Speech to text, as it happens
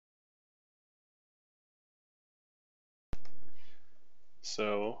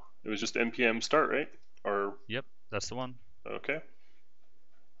So it was just npm start, right? Or Yep, that's the one. okay.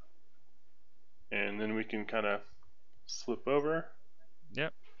 And then we can kind of flip over.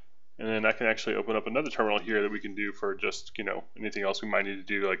 Yep. And then I can actually open up another terminal here that we can do for just, anything else we might need to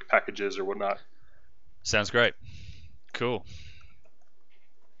do, like packages or whatnot. Sounds great. Cool.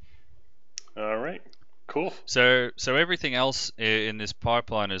 All right, cool. So everything else in this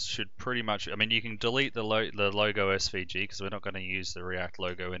pipeline should pretty much. I mean, you can delete the logo SVG because we're not going to use the React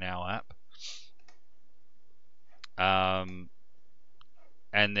logo in our app.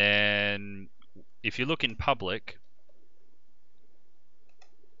 And then if you look in public,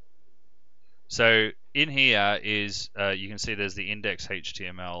 so in here is you can see there's the index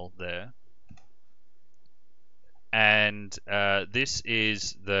HTML there. And this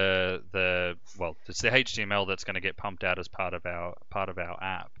is it's the HTML that's going to get pumped out as part of our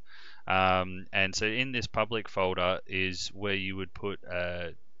app. And so in this public folder is where you would put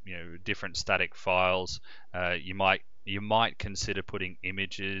different static files. You might consider putting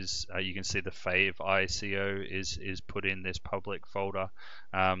images. You can see the fave ICO is put in this public folder,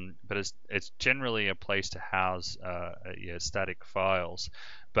 but it's generally a place to house static files.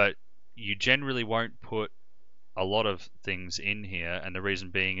 But you generally won't put a lot of things in here, and the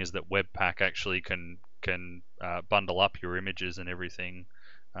reason being is that Webpack actually can bundle up your images and everything,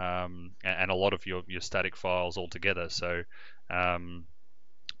 and a lot of your static files altogether. So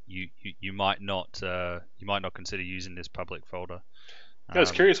you might not consider using this public folder. I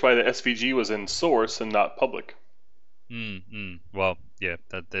was curious why the SVG was in source and not public. Well, yeah,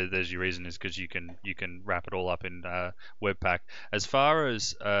 there's your reason, is because you can wrap it all up in Webpack. As far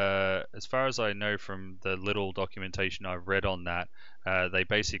as I know from the little documentation I've read on that, they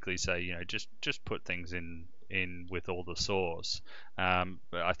basically say just put things in with all the source. But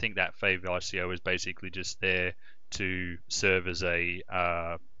I think that Fave ICO is basically just there to serve as a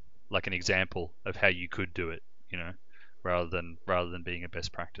like an example of how you could do it, rather than being a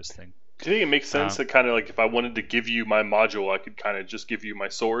best practice thing. Do you think it makes sense that kind of like if I wanted to give you my module, I could kind of just give you my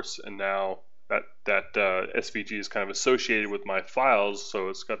source, and now that SVG is kind of associated with my files, so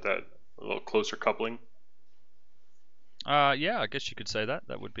it's got that a little closer coupling? Yeah, I guess you could say that.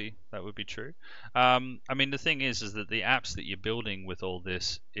 That would be true. I mean, the thing is that the apps that you're building with all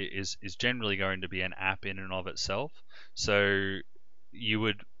this is generally going to be an app in and of itself. So you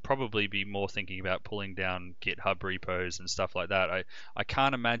would probably be more thinking about pulling down GitHub repos and stuff like that. I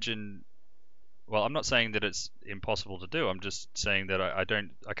can't imagine. Well, I'm not saying that it's impossible to do. I'm just saying that I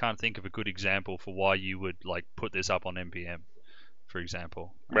can't think of a good example for why you would like put this up on npm, for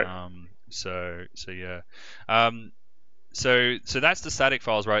example. Right. So yeah. So that's the static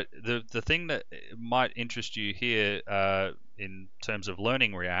files, right? The thing that might interest you here in terms of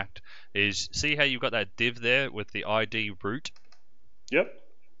learning React is, see how you've got that div there with the ID root? Yep.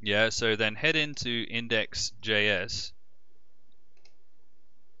 Yeah, so then head into index.js.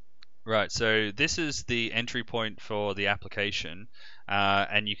 Right, so this is the entry point for the application,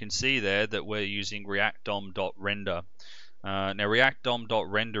 and you can see there that we're using React DOM.render. Now React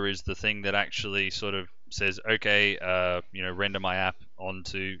DOM.render is the thing that actually sort of says, okay, render my app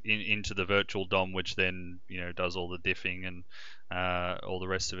into the virtual DOM, which then does all the diffing and all the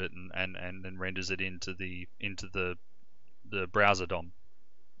rest of it, and then renders it into the browser DOM.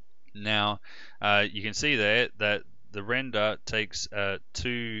 Now you can see there that the render takes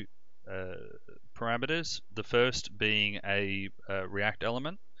two parameters. The first being a React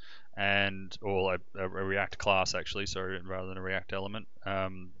element, or a React class, actually, sorry, rather than a React element.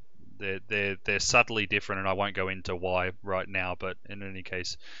 They're subtly different, and I won't go into why right now, but in any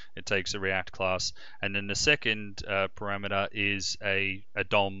case, it takes a React class. And then the second parameter is a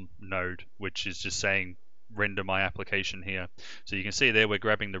DOM node, which is just saying render my application here. So you can see there we're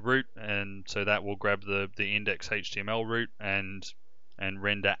grabbing the root, and so that will grab the index HTML root and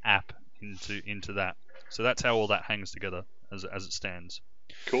render app into that. So that's how all that hangs together as it stands.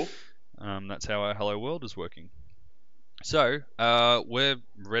 Cool. That's how our Hello World is working. So we're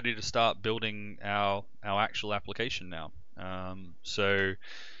ready to start building our actual application now. So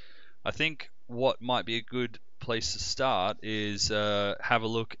I think what might be a good place to start is have a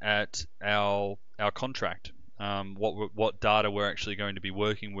look at our contract. What data we're actually going to be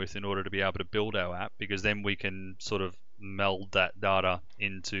working with in order to be able to build our app, because then we can sort of meld that data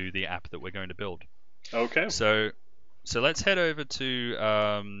into the app that we're going to build. Okay. So let's head over to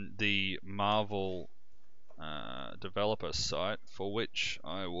the Marvel developer site, for which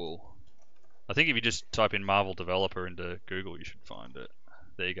I think if you just type in Marvel developer into Google, you should find it.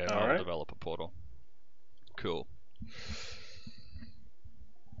 There you go, All Marvel right. developer portal. Cool.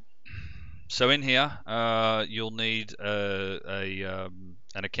 So in here, you'll need an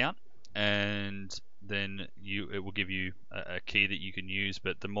account, and then it will give you a key that you can use.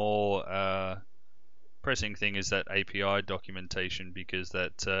 But the more pressing thing is that API documentation, because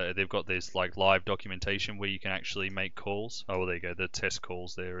they've got this like live documentation where you can actually make calls. Oh, well, there you go. The test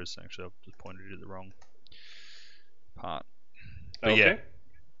calls there is actually, I've just pointed to the wrong part. But yeah, Okay.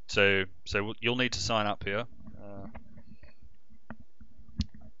 so you'll need to sign up here.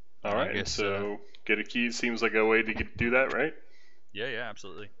 All And I right. And guess so get a key seems like a way to do that, right? yeah,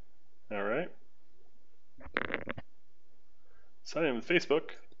 absolutely. All right. Sign in with Facebook.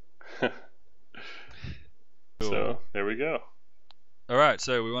 Cool. So there we go. All right,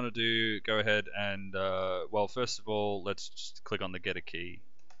 so we want to go ahead and well, first of all, let's just click on the get a key.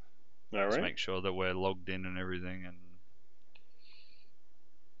 All Just right. make sure that we're logged in and everything. And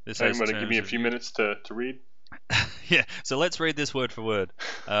this I'm has going to give me terms a of few use. minutes to read. Yeah, so let's read this word for word.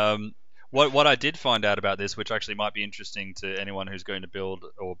 What I did find out about this, which actually might be interesting to anyone who's going to build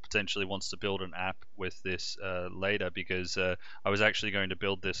or potentially wants to build an app with this later, because I was actually going to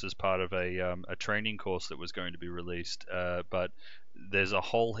build this as part of a training course that was going to be released. But there's a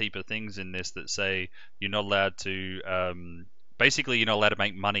whole heap of things in this that say you're not allowed to. Basically, you're not allowed to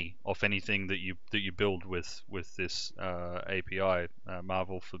make money off anything that you build with this API.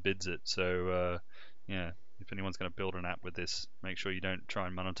 Marvel forbids it. So yeah, if anyone's going to build an app with this, make sure you don't try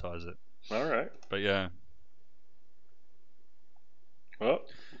and monetize it. All right. But yeah. Well,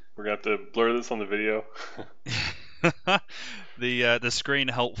 we're going to have to blur this on the video. The screen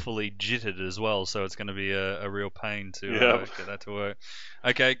helpfully jittered as well, so it's going to be a real pain to Yep. get that to work.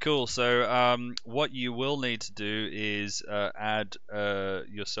 Okay, cool. So what you will need to do is add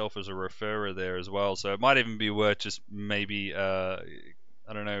yourself as a referrer there as well. So it might even be worth just maybe I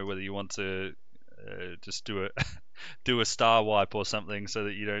don't know whether you want to just do a star wipe or something so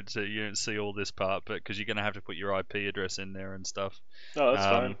that you don't see all this part, but because you're going to have to put your IP address in there and stuff. Oh, that's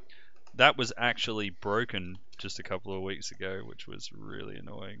fine. That was actually broken just a couple of weeks ago, which was really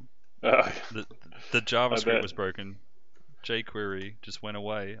annoying. Uh, The I JavaScript bet. was broken. jQuery just went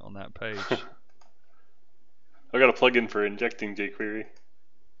away on that page. I got a plugin for injecting jQuery.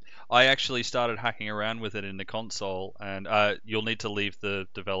 I actually started hacking around with it in the console, and you'll need to leave the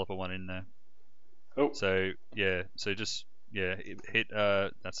developer one in there. Oh. So yeah, so just hit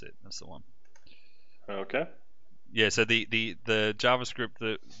that's it. That's the one. Okay. Yeah, so the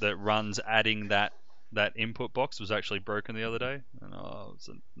JavaScript that runs adding that input box was actually broken the other day, and it's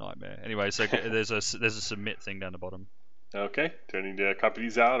a nightmare. Anyway, so there's a submit thing down the bottom. Okay. Do I need to copy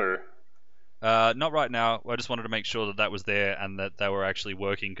these out or? Not right now. I just wanted to make sure that was there and that they were actually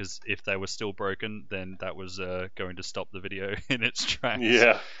working, because if they were still broken, then that was going to stop the video in its tracks.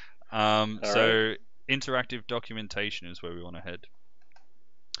 Yeah. So interactive documentation is where we want to head.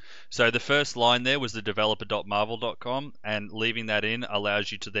 So the first line there was the developer.marvel.com, and leaving that in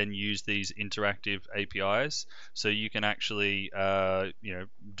allows you to then use these interactive APIs. So you can actually,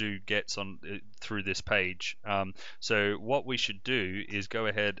 do gets on through this page. So what we should do is go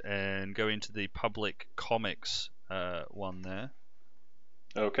ahead and go into the public comics one there.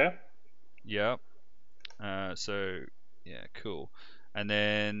 Okay. Yeah. So yeah, cool. And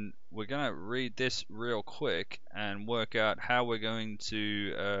then we're going to read this real quick and work out how we're going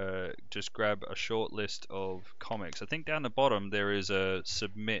to just grab a short list of comics. I think down the bottom there is a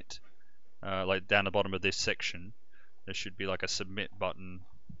submit, like down the bottom of this section, there should be like a submit button.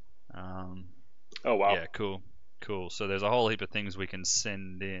 Oh, wow. Yeah, cool. So there's a whole heap of things we can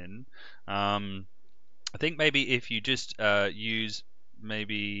send in. I think maybe if you just use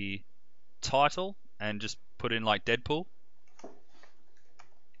maybe title and just put in like Deadpool.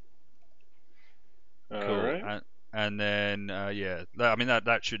 All right. And then yeah, I mean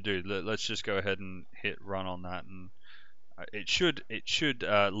that should do. Let's just go ahead and hit run on that, and it should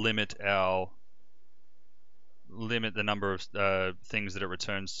limit the number of things that it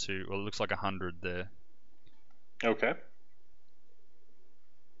returns to. Well, it looks like 100 there. Okay.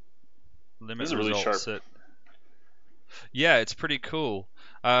 Limit This is really result sharp. set. Yeah, it's pretty cool.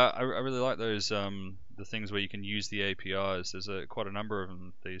 I really like those the things where you can use the APIs. There's quite a number of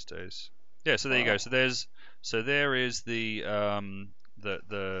them these days. Yeah, so there you go. So there is the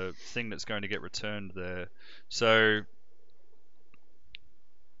thing that's going to get returned there. So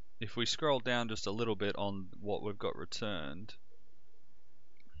if we scroll down just a little bit on what we've got returned,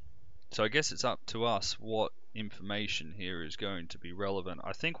 so I guess it's up to us what information here is going to be relevant.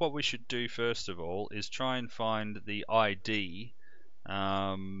 I think what we should do first of all is try and find the ID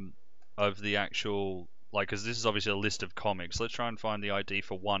of the actual, like, because this is obviously a list of comics. Let's try and find the ID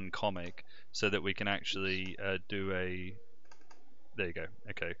for one comic so that we can actually do a There you go.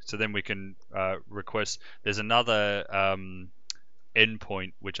 Okay, so then we can request. There's another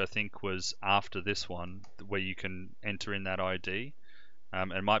endpoint which I think was after this one where you can enter in that ID.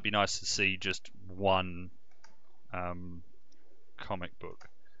 It might be nice to see just one comic book.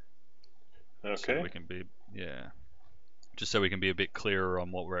 So Okay. we can be, yeah, just so we can be a bit clearer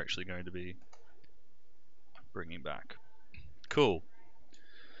on what we're actually going to be bringing back. Cool.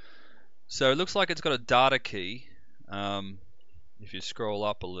 So it looks like it's got a data key. If you scroll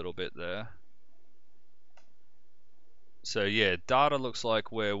up a little bit there. So yeah, data looks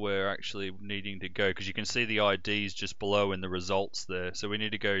like where we're actually needing to go, because you can see the IDs just below in the results there. So we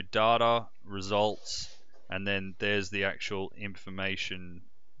need to go data, results, and then there's the actual information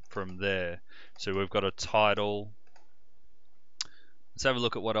from there. So we've got a title. Let's have a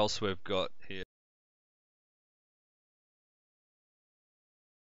look at what else we've got here.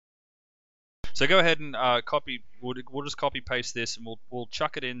 So go ahead and copy. We'll just copy paste this, and we'll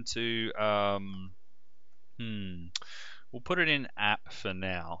chuck it into. We'll put it in app for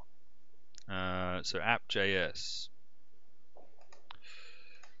now. So app.js.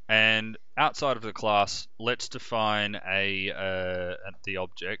 And outside of the class, let's define the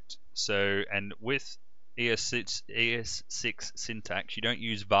object. So, and with ES6 syntax, you don't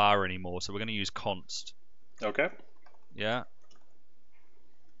use var anymore, so we're going to use const. Okay. Yeah.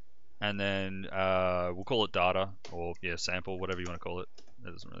 And then we'll call it data, or yeah, sample, whatever you want to call it.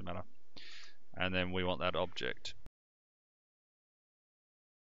 It doesn't really matter. And then we want that object.